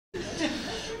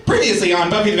Previously on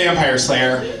Buffy the Vampire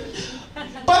Slayer.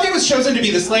 Buffy was chosen to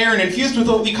be the Slayer and infused with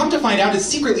what we come to find out is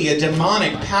secretly a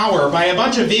demonic power by a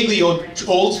bunch of vaguely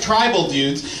old tribal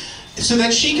dudes so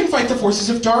that she can fight the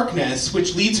forces of darkness,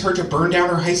 which leads her to burn down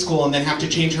her high school and then have to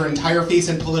change her entire face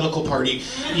and political party.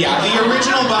 Yeah, the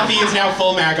original Buffy is now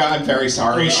full MAGA. I'm very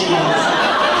sorry.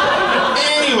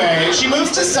 Anyway, she moves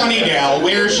to Sunnydale,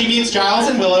 where she meets Giles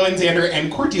and Willow and Xander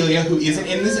and Cordelia, who isn't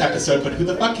in this episode, but who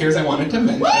the fuck cares? I wanted to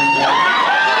mention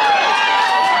that.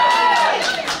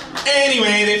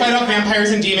 Anyway, they fight off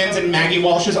vampires and demons in Maggie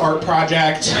Walsh's art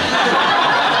project.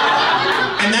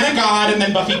 And then a god, and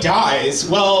then Buffy dies.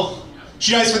 Well,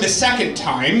 she dies for the second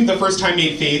time. The first time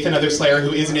made Faith, another Slayer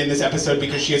who isn't in this episode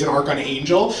because she has an arc on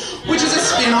Angel, which is a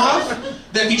spin-off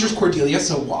that features Cordelia,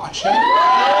 so watch it.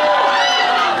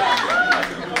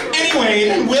 Anyway,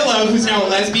 then Willow, who's now a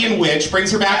lesbian witch,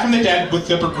 brings her back from the dead with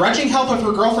the begrudging help of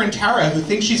her girlfriend Tara, who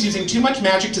thinks she's using too much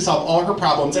magic to solve all her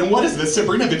problems. And what is this,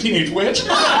 Sabrina the Teenage Witch?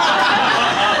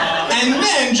 And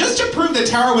then, just to prove that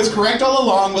Tara was correct all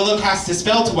along, Willow casts a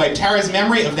spell to wipe Tara's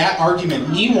memory of that argument.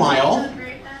 Meanwhile,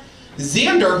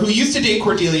 Xander, who used to date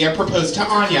Cordelia, proposed to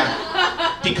Anya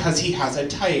because he has a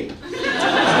type.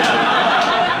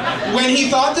 When he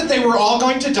thought that they were all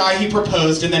going to die, he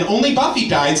proposed, and then only Buffy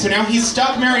died, so now he's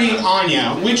stuck marrying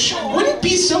Anya, which wouldn't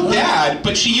be so bad,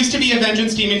 but she used to be a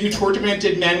vengeance demon who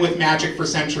tormented men with magic for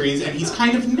centuries, and he's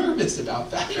kind of nervous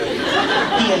about that. He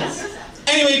is.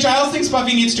 Anyway, Giles thinks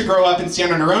Buffy needs to grow up and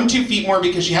stand on her own 2 feet more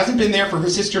because she hasn't been there for her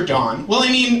sister Dawn. Well, I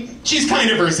mean, she's kind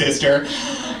of her sister.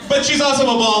 But she's also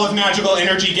a ball of magical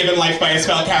energy given life by a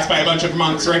spell cast by a bunch of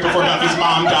monks right before Buffy's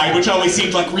mom died, which always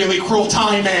seemed like really cruel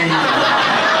timing.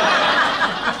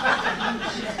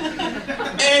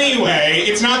 Anyway,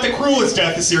 it's not the cruelest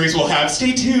death the series will have.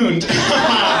 Stay tuned.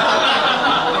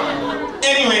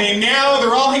 Anyway, now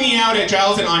they're all hanging out at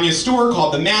Giles and Anya's store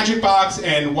called the Magic Box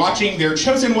and watching their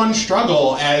chosen one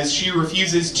struggle as she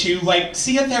refuses to, like,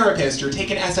 see a therapist or take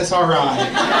an SSRI.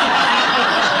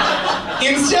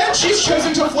 Instead, she's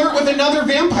chosen to flirt with another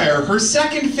vampire, her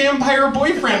second vampire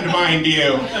boyfriend, mind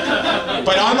you.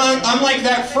 But unlike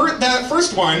that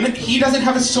first one, he doesn't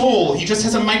have a soul. He just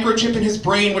has a microchip in his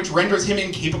brain, which renders him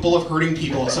incapable of hurting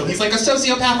people. So he's like a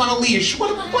sociopath on a leash.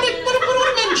 What a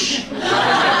mensch.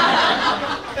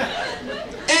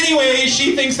 Anyway,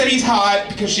 she thinks that he's hot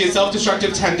because she has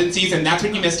self-destructive tendencies, and that's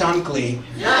what you missed on Glee.